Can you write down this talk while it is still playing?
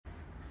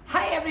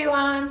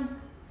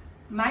everyone,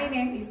 my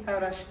name is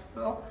Sarah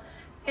Shiro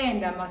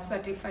and I'm a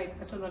certified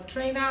personal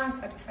trainer,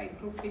 certified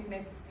group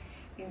fitness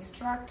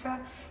instructor,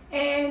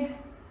 and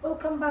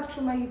welcome back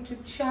to my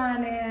YouTube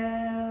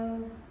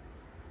channel.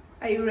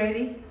 Are you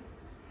ready?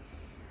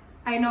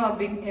 I know I've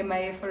been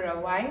MIA for a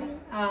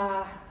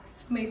while.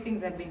 So many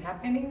things have been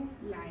happening,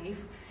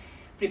 life,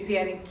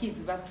 preparing kids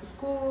back to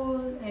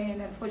school,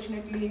 and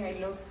unfortunately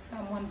I lost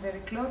someone very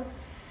close.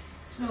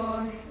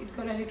 So it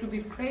got a little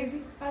bit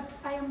crazy, but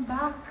I am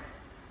back.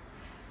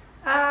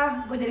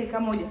 Ngoja dakika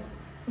moja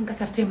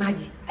nikatafute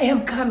maji. I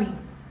am coming.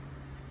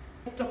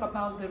 Let's talk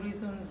about the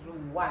reasons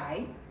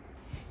why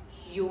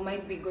you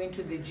might be going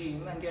to the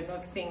gym and you're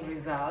not seeing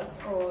results,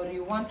 or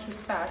you want to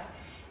start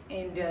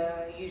and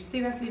you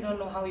seriously don't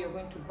know how you're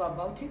going to go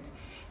about it.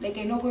 Like,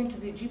 I know going to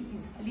the gym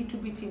is a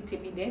little bit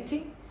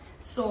intimidating,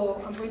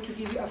 so I'm going to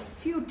give you a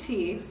few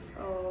tips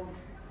of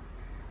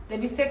the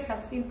mistakes I've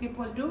seen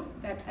people do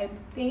that I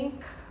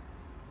think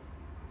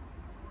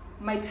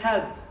might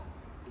help.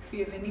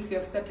 Even if you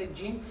have started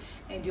gym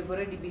and you've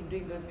already been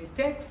doing those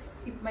mistakes,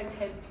 it might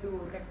help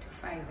you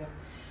rectify them.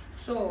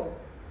 So,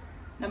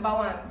 number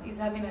one is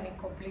having an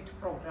incomplete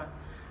program.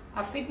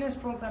 A fitness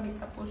program is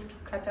supposed to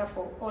cater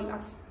for all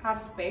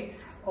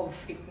aspects of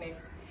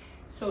fitness.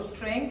 So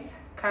strength,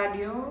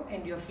 cardio,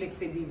 and your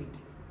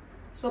flexibility.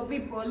 So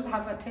people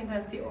have a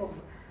tendency of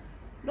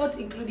not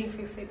including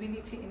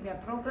flexibility in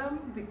their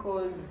program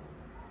because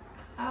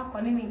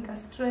kwa nini nika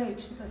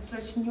stretch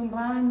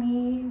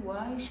nyumbani,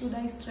 why should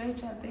I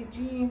stretch at the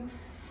gym?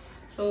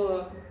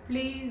 So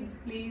please,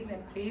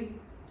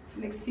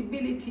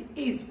 flexibility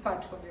is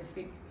part of your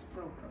fitness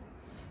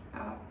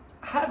program.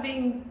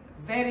 Having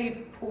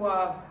very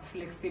poor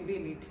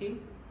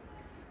flexibility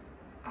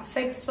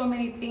affects so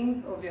many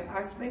things of your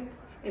aspects,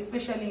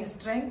 especially in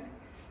strength.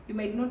 You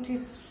might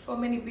notice so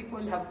many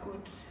people have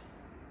got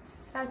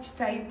such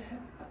tight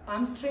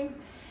hamstrings,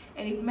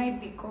 and it might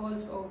be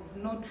because of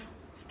not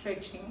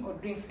stretching or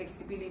doing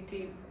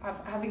flexibility,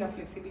 having a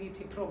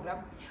flexibility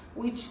program,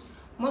 which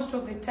most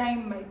of the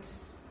time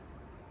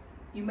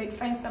you might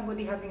find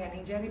somebody having an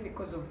injury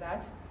because of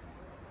that.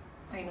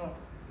 I know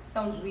it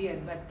sounds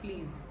weird, but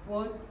please,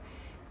 both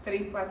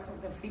three parts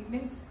of the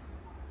fitness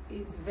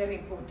is very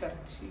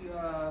important.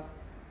 Your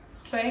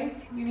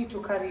strength, you need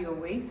to carry your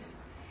weights.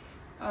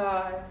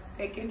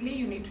 Secondly,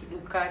 you need to do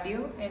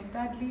cardio, and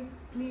thirdly,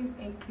 please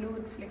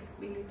include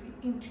flexibility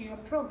into your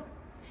program.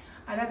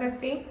 Another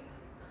thing,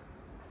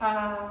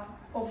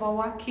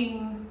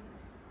 overworking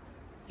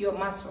your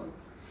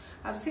muscles.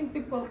 I've seen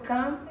people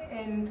come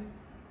and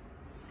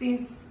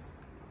since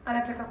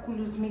anataka ku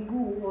lose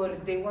miguu, or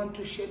they want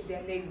to shape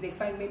their legs, they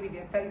find maybe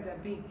their thighs are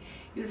big.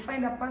 You'll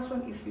find a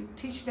person, if you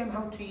teach them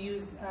how to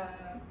use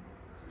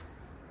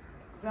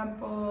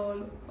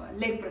example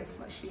leg press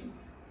machine,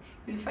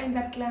 you'll find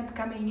that client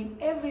coming in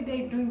every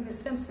day doing the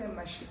same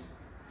machine.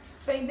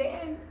 So in the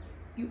end,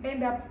 you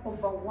end up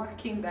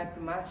overworking that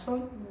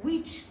muscle,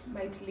 which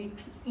might lead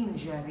to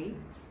injury,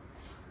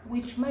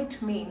 which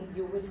might mean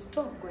you will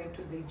stop going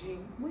to the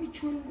gym,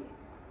 which will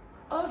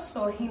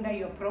also hinder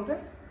your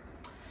progress.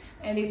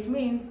 And it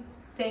means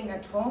staying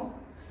at home,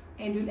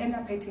 and you'll end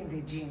up hating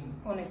the gym.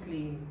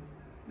 Honestly,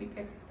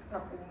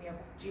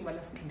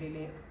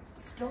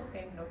 stop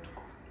and not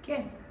go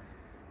again.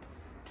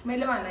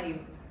 Tumeelewana hiyo.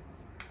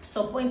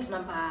 So point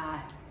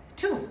number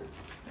two,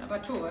 I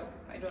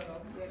don't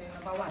know,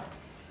 number one.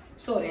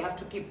 Sorry, I have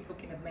to keep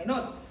looking at my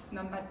notes.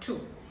 Number two,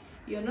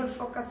 you're not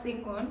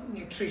focusing on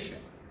nutrition.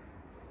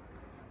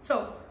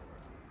 So,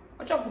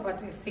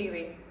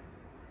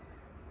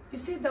 you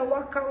see the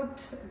workout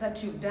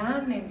that you've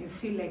done and you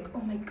feel like,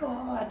 oh my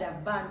God,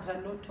 I've burned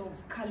a lot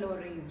of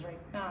calories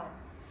right now.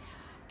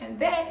 And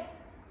then,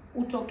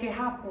 utoke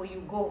hapo,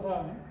 you go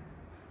home,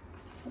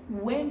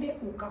 uende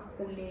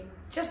ukakule,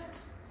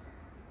 just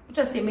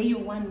say you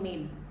one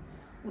meal,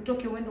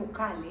 utoke uende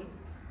ukale.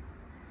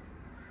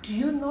 Do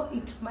you know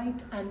it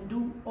might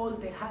undo all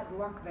the hard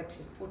work that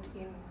you put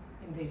in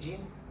the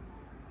gym?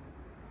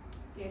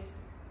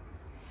 Yes.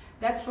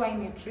 That's why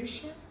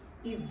nutrition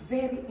is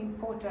very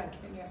important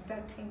when you're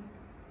starting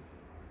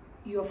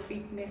your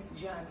fitness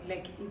journey.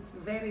 Like, it's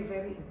very,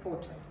 very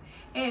important.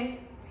 And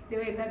by the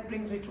way, that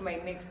brings me to my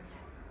next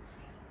thing.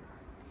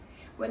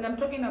 When I'm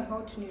talking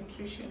about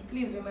nutrition,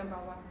 please remember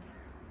one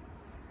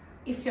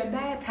thing. If your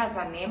diet has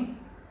a name,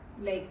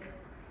 like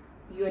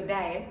your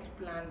diet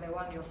plan, the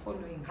one you're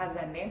following, has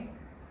a name,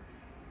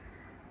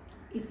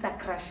 it's a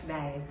crash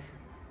diet.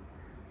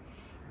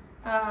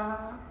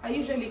 I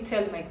usually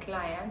tell my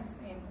clients,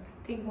 and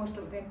I think most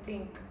of them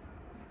think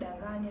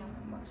danganya,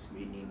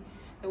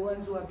 the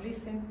ones who have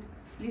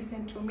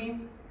listened to me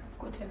have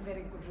gotten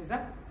very good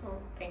results,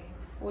 so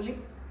thankfully.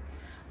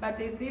 But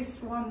there's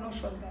this one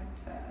notion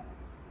that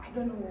I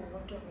don't know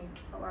what to mean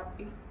to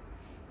Kawapi.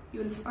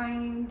 You'll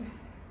find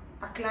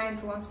a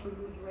client who wants to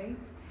lose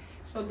weight,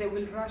 so they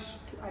will rush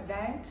to a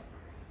diet,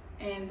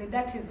 and the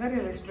diet is very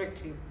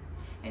restrictive.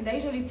 And I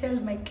usually tell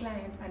my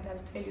clients, and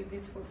I'll tell you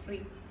this for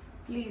free,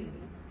 please,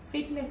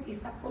 fitness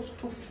is supposed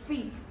to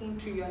fit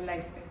into your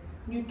lifestyle.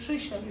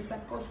 Nutrition is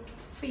supposed to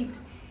fit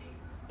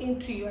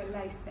into your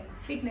lifestyle.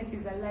 Fitness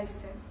is a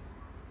lifestyle.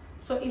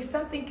 So if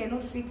something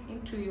cannot fit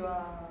into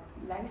your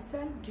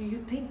lifestyle, do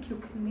you think you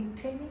can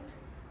maintain it?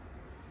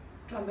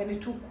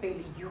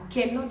 You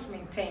cannot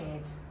maintain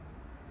it.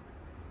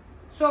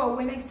 So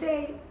when I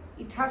say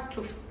it has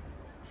to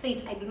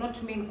fit, I do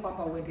not mean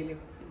kwamba uendele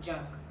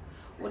junk.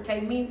 What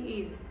I mean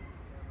is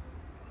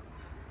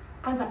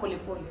anza pole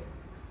pole.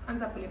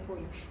 Anza pole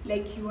pole.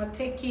 Like you are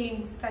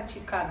taking starchy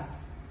carbs,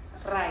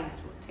 rice,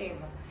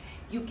 whatever.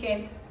 You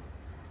can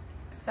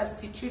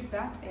substitute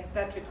that and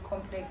start with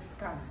complex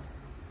carbs.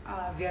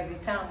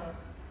 Viazi tamu,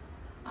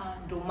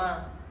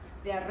 nduma.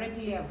 They are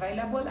readily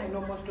available. I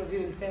know most of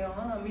you will say,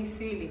 oh, me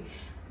silly.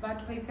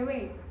 But by the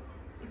way,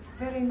 it's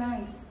very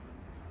nice.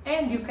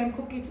 And you can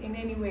cook it in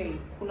any way.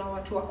 Kuna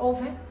watu wa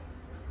oven,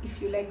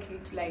 if you like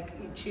it like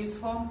in cheese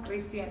form,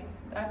 crispy and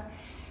that.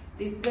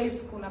 These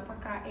days, kuna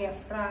paka air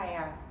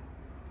fryer.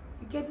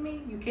 You get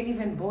me? You can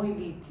even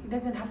boil it. It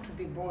doesn't have to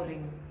be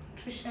boring.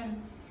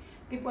 Nutrition,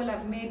 people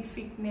have made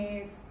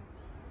fitness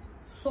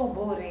so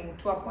boring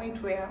to a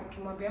point where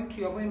ukimwambia mtu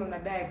you're going on a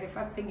diet, the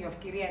first thing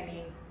yafikiria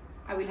ni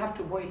I will have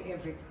to boil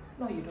everything.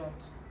 No, you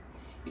don't.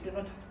 You do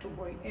not have to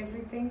boil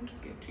everything to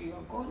get to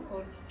your goal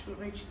or to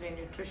reach the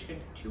nutrition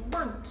that you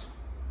want.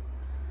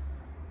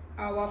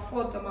 Our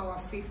fourth and our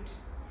fifth,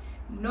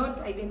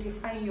 not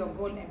identifying your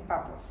goal and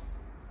purpose.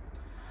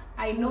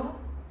 I know,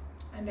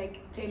 and I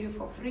can tell you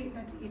for free,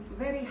 that it's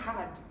very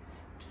hard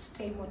to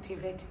stay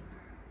motivated.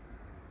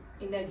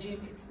 In a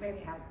gym, it's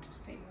very hard to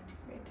stay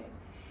motivated.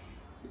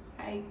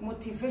 Like,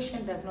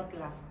 motivation does not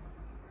last.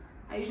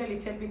 I usually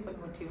tell people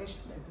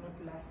motivation does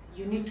not last.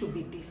 You need to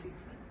be disciplined.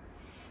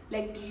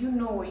 Like, do you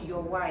know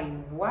your why?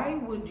 Why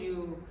would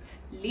you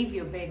leave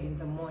your bed in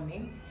the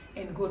morning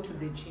and go to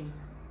the gym?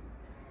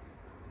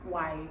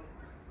 Why?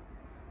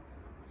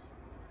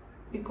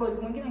 Because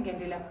mwingine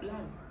angeendelea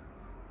kulala.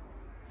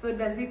 So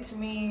does it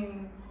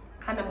mean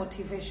hana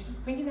motivation?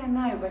 Mwingine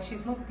anayo, but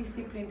she's not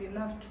disciplined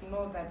enough to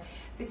know that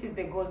this is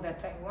the goal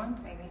that I want.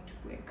 I need to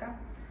wake up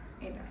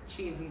and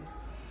achieve it.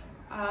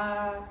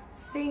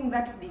 Seeing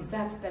that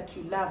dessert that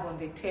you love on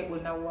the table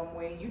now one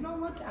way, you know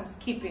what, I'm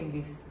skipping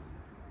this.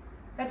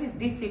 That is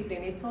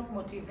discipline. It's not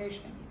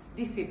motivation, it's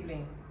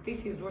discipline.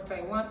 This is what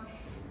I want,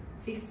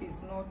 this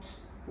is not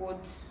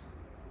what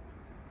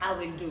I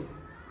will do.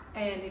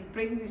 And it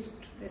brings me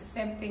to the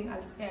same thing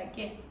I'll say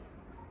again.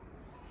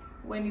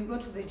 When you go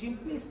to the gym,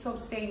 please stop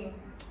saying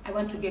I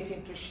want to get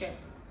into shape.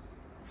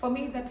 For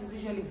me, that is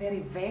usually very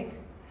vague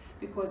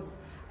because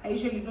I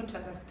usually don't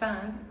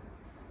understand.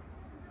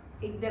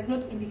 It does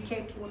not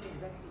indicate what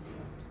exactly you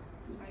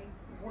want, like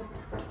what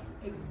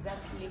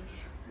exactly you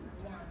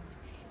want.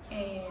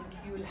 And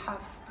you'll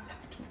have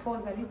to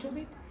pause a little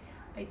bit.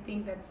 I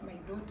think that's my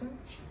daughter.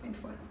 She went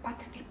for a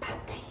birthday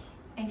party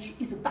and she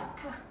is back.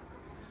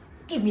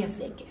 Give me a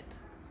second.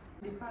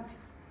 The party.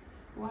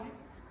 Why?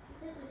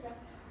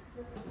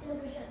 The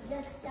temperature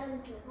just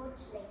down to hot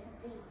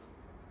like this.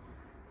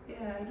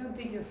 Yeah, I don't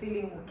think you're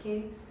feeling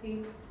okay,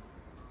 Steve.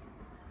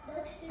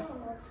 Not still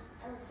hot.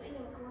 I was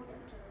feeling cold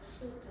and I was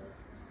shaking.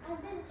 And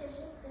then it was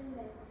just done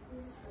like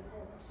this for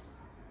hot.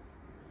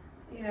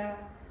 Yeah,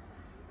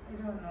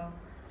 I don't know.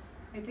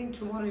 I think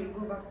tomorrow you'll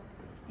go back.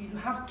 You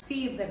have to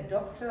see the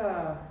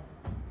doctor.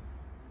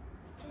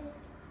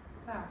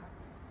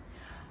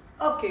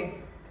 Okay,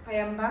 I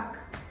am back.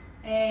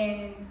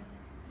 And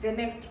the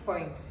next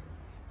point.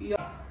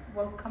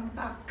 Welcome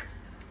back.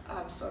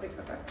 I'm sorry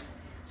for that.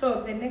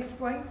 So the next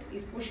point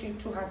is pushing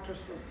too hard too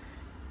soon.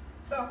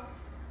 So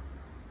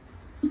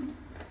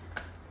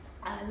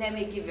let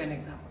me give you an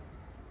example.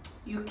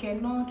 You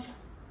cannot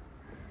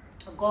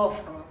go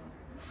from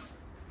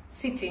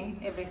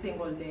sitting every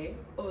single day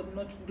or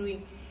not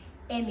doing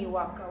any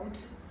workout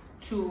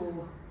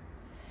to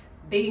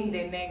being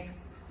the next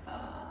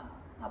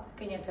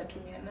Kenya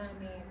tatumia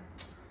nani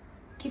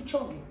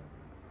Kipchoge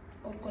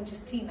or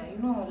Conchestina, you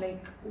know,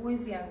 like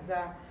always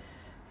younger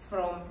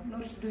from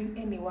not doing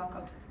any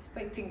workout,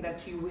 expecting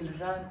that you will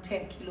run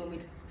 10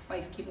 kilometers,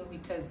 5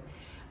 kilometers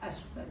as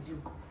soon as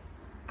you go.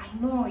 I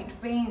know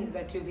it pains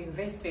that you've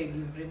invested,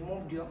 you've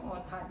removed your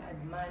own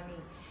hard-earned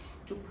money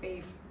to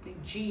pay for the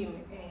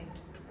gym and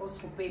to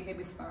also pay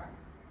maybe for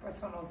a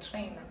personal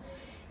trainer.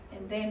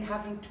 And then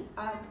having to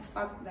add the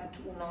fact that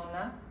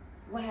unaona,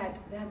 why are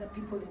the other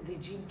people in the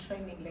gym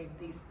training like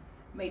this?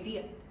 My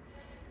dear,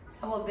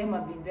 some of them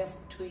have been there for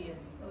 2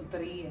 years or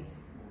 3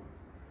 years.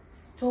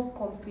 Stop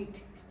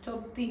competing.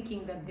 Stop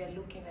thinking that they're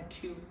looking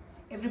at you.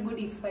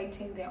 Everybody is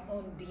fighting their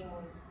own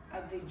demons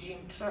at the gym.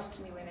 Trust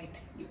me when I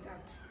tell you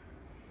that.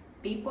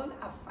 People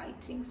are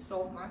fighting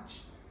so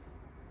much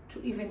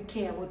to even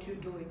care what you're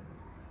doing.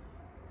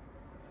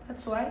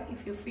 That's why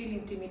if you feel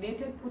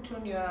intimidated, put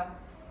on your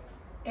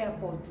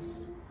AirPods,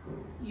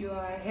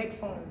 your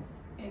headphones,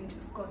 and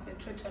just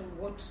concentrate on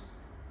what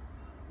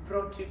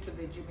brought you to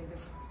the gym in the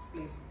first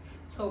place.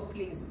 So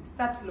please,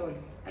 start slowly.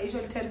 I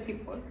usually tell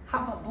people,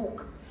 have a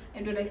book.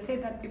 And when I say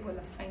that, people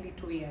find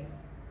it weird.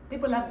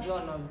 People have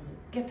journals.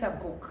 Get a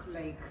book,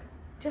 like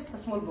just a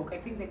small book. I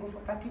think they go for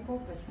 30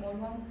 book, the small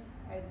ones.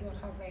 I don't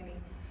have any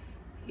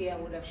here, I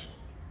would have shown.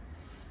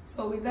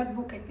 So with that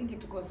book, I think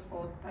it goes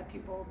for 30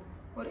 bob,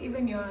 or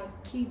even your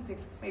kids'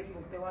 exercise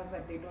book, the ones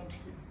that they don't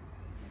use.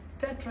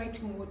 Start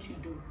writing what you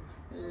do.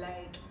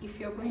 Like if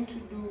you're going to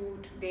do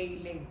today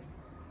legs,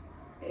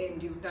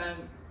 and you've done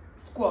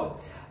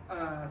squats,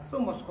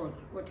 sumo squat,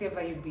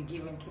 whatever you'll be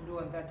given to do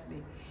on that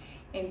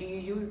day, and you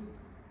use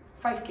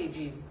 5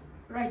 kgs,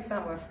 write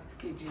somewhere 5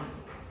 kgs.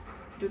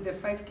 Do the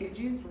 5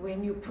 kgs.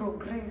 When you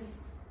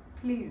progress,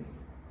 please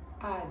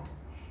add.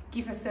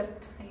 Give yourself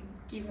time,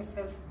 give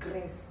yourself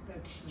grace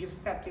that you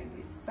started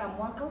this. Some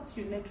workouts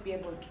you need to be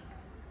able to,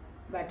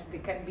 but they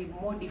can be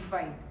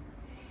modified.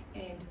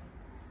 And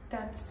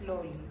start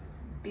slowly,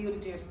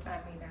 build your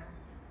stamina,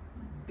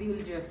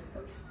 build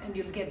yourself, and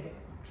you'll get there.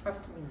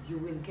 Trust me, you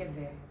will get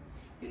there.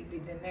 You'll be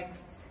the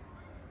next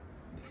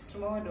beast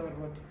mode or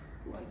what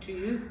you want to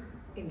use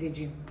in the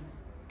gym.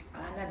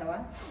 Another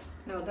one.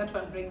 Now that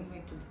one brings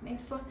me to the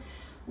next one,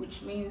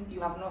 which means you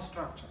have no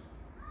structure.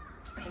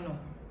 I know.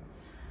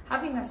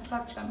 Having a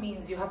structure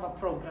means you have a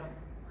program,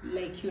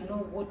 like you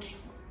know what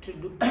to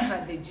do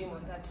at the gym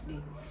on that day.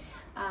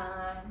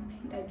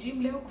 And the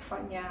gym leo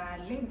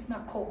kufanya legs na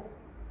core.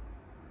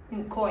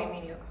 In core I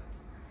mean your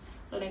abs.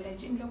 So in the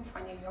gym leo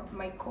kufanya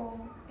my core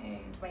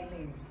and my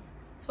legs.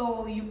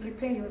 So you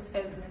prepare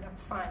yourself na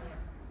kufanya.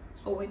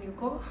 So when you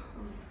go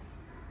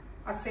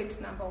have a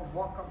set number of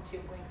workouts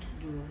you're going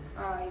to do.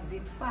 Is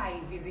it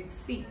 5? Is it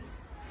 6?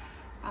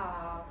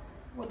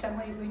 What am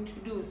I going to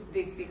do?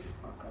 These 6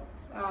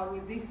 workouts.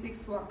 With these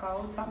 6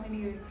 workouts, how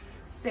many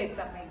sets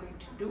am I going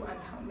to do and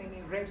how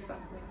many reps I'm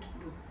going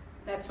to do?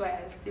 That's why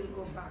I'll still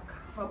go back.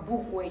 Have a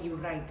book where you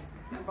write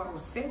the number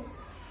of sets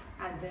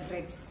and the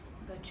reps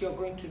that you're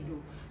going to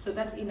do. So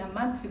that in a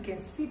month you can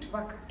sit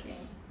back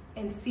again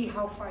and see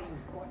how far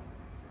you've gone.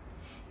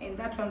 And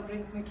that one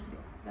brings me to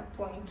the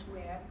point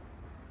where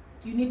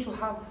you need to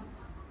have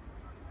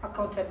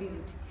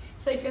accountability.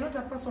 So if you're not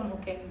a person who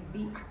can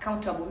be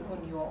accountable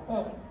on your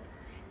own,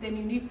 then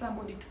you need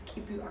somebody to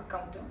keep you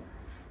accountable.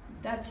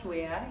 That's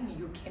where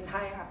you can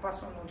hire a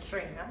personal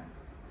trainer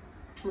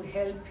to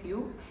help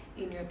you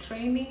in your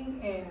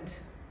training and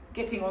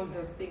getting all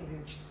those things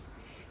in check.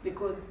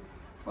 Because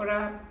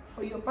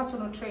for your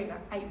personal trainer,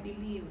 I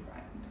believe,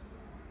 and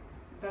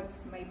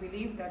that's my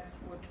belief, that's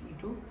what we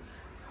do,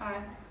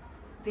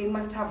 they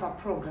must have a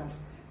program.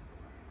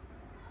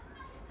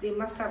 They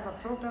must have a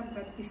program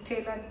that is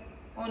tailored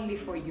only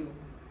for you.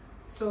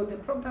 So the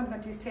program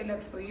that is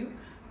tailored for you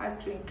has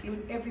to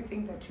include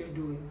everything that you're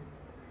doing.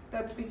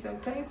 That's why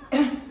sometimes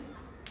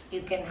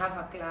you can have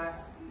a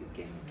class, you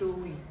can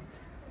do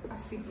a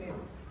fitness.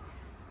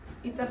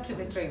 It's up to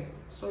the trainer.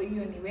 So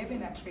you ni wewe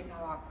na trainer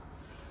wako.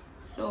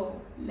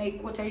 So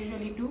like what I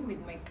usually do with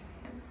my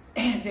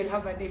clients, they'll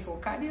have a day for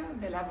cardio,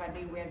 they'll have a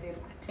day where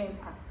they'll attend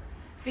a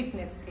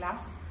fitness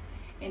class,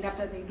 and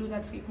after they do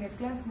that fitness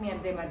class, me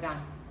and them are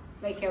done.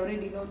 Like I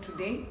already know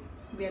today,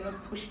 we are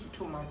not pushing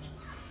too much.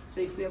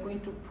 So if we are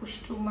going to push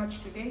too much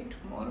today,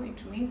 tomorrow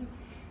it means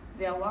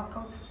their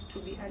workouts have to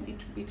be a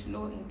little bit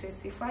low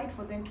intensified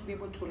for them to be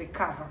able to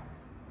recover.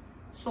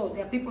 So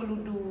there are people who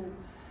do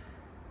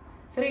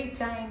 3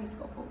 times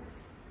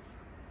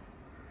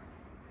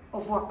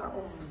of workout,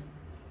 of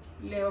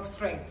layer of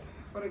strength.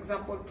 For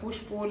example,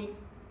 push, pull,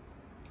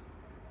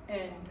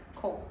 and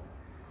core.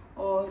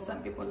 Or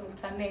some people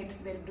alternate,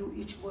 they'll do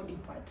each body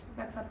part.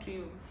 That's up to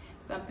you.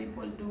 Some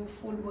people do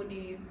full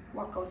body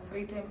workouts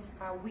 3 times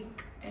per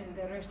week, and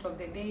the rest of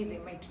the day they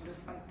might do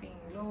something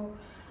low.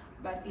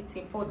 But it's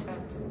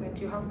important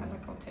that you have an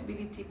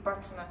accountability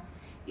partner.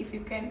 If you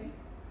can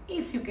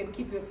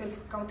keep yourself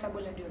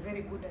accountable and you're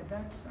very good at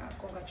that,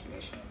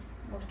 congratulations.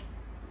 Most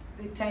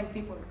of the time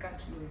people can't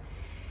do it.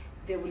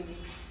 They will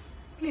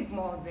sleep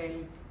more,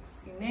 they'll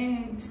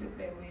sinate,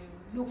 they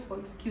will look for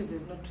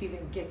excuses not to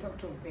even get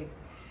out of bed.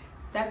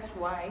 So that's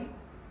why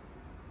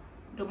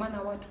no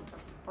matter what, you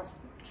have to personal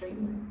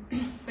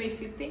trainer. So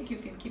if you think you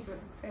can keep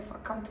yourself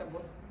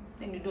accountable,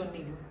 then you don't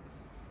need one.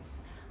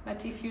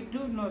 But if you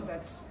do know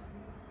that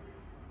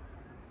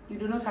you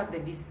do not have the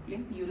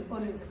discipline, you'll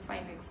always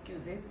find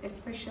excuses,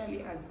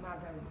 especially as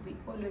mothers. We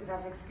always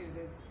have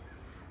excuses.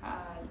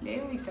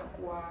 Leo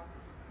itakuwa,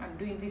 I'm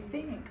doing this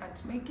thing, I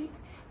can't make it.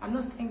 I'm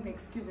not saying the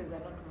excuses are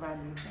not valid.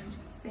 I'm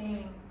just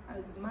saying,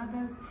 as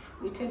mothers,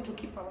 we tend to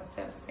keep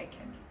ourselves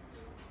second.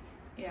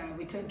 Yeah,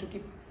 we tend to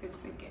keep ourselves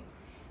second.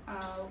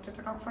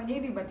 Utataka kufanya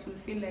hivi, but you'll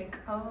feel like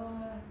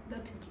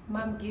that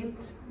mom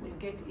guilt will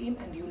get in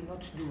and you will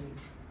not do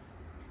it.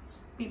 So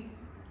people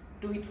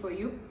do it for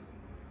you.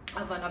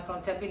 Have an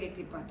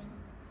accountability partner.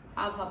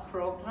 Have a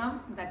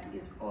program that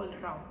is all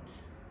round.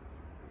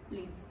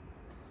 Please,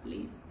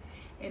 please.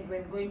 And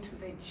when going to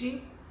the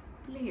gym,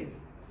 please,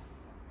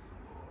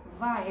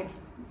 vaa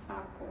headphones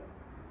zako,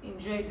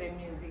 enjoy the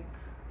music,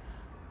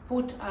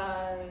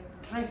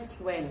 dress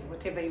well,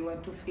 whatever you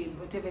want to feel,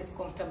 whatever is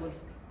comfortable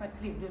for you. But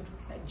please don't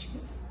wear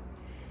jeans.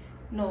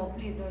 No,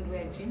 please don't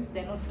wear jeans.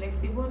 They're not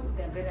flexible.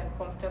 They're very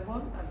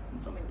uncomfortable. I've seen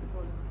so many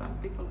people, some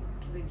people go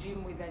to the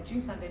gym with their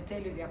jeans and they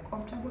tell you they're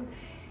comfortable.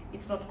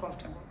 It's not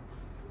comfortable.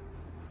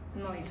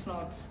 No, it's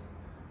not.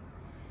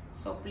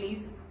 So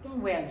please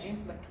don't wear jeans,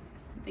 but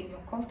wear something you're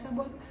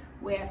comfortable.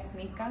 Wear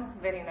sneakers,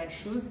 very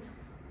nice shoes.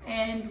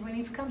 And when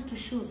it comes to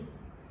shoes,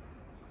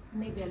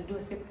 maybe I'll do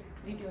a separate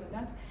video on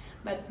that,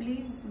 but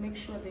please make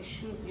sure the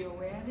shoes you're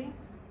wearing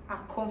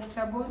are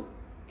comfortable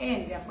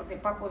and they're for the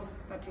purpose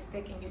that is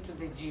taking you to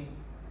the gym.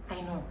 I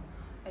know,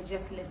 I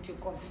just left you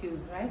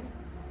confused, right?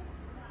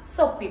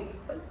 So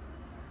people,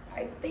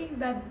 I think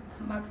that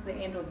marks the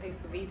end of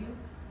this video.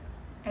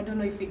 I don't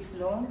know if it's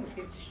long, if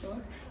it's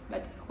short,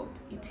 but I hope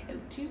it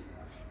helped you.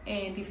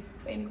 And if you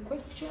have any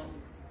questions,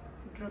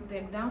 drop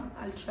them down.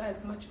 I'll try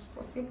as much as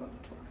possible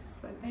to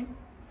answer them.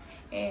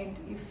 And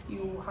if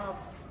you have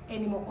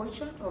any more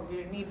questions or if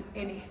you need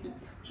any help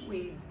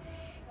with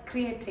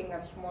creating a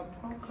small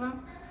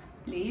program,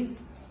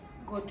 please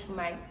go to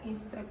my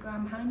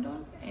Instagram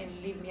handle and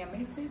leave me a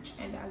message,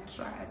 and I'll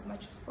try as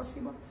much as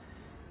possible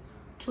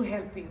to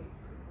help you.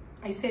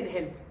 I said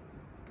help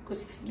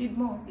because if you need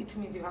more, it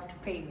means you have to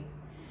pay me.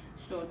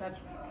 So that's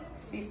why I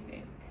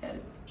insisted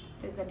help.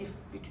 There's a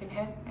difference between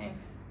help and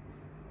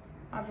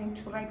having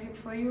to write it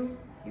for you.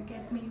 You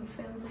get me? You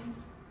feel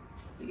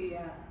me?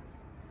 Yeah.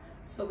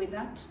 So with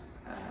that,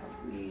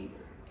 we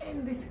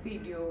end this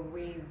video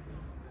with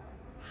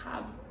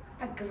have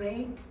a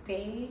great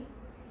day,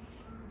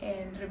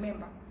 and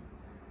remember,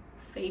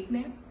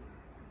 fitness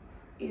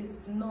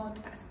is not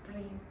a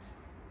sprint,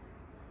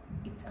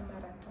 it's a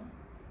marathon,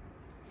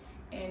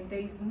 and there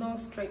is no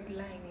straight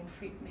line in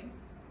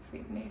fitness.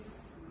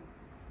 Fitness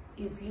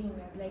is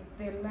linear, like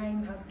the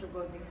line has to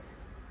go this.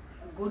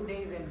 There are good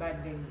days and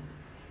bad days.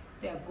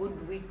 There are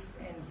good weeks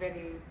and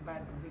very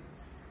bad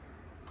weeks.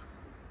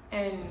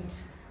 And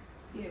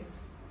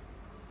yes,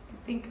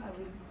 I think I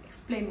will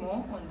explain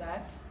more on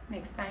that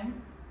next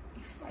time.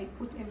 If I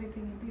put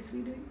everything in this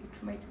video,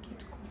 it might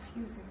get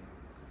confusing.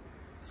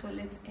 So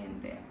let's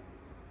end there.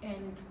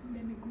 And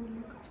let me go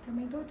look after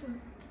my daughter,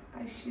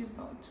 as she's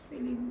not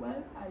feeling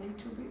well a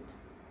little bit.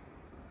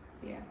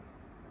 Yeah,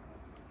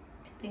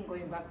 I think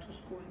going back to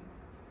school.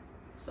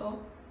 So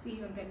see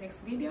you on the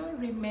next video.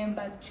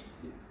 Remember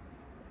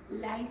to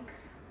like,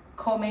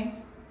 comment,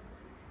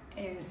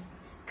 and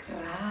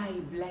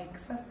subscribe.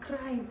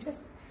 Subscribe,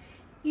 just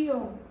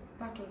your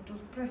button to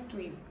press to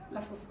it,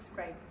 love for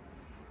subscribe.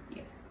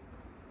 Yes,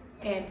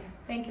 and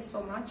thank you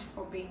so much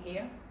for being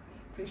here.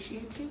 I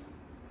appreciate you.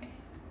 And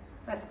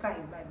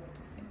subscribe, by what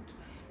to say,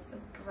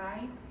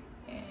 subscribe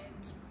and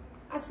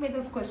ask me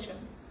those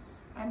questions.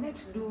 I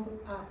might do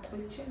a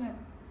question and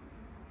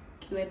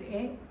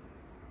Q&A.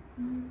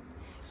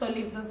 So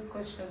leave those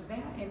questions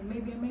there, and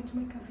maybe I might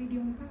make a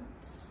video on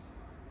that.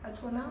 As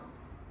for now,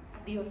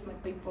 adios my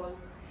people.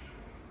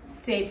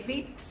 Stay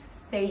fit,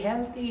 stay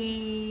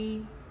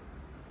healthy.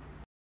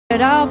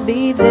 I'll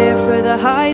be there for the high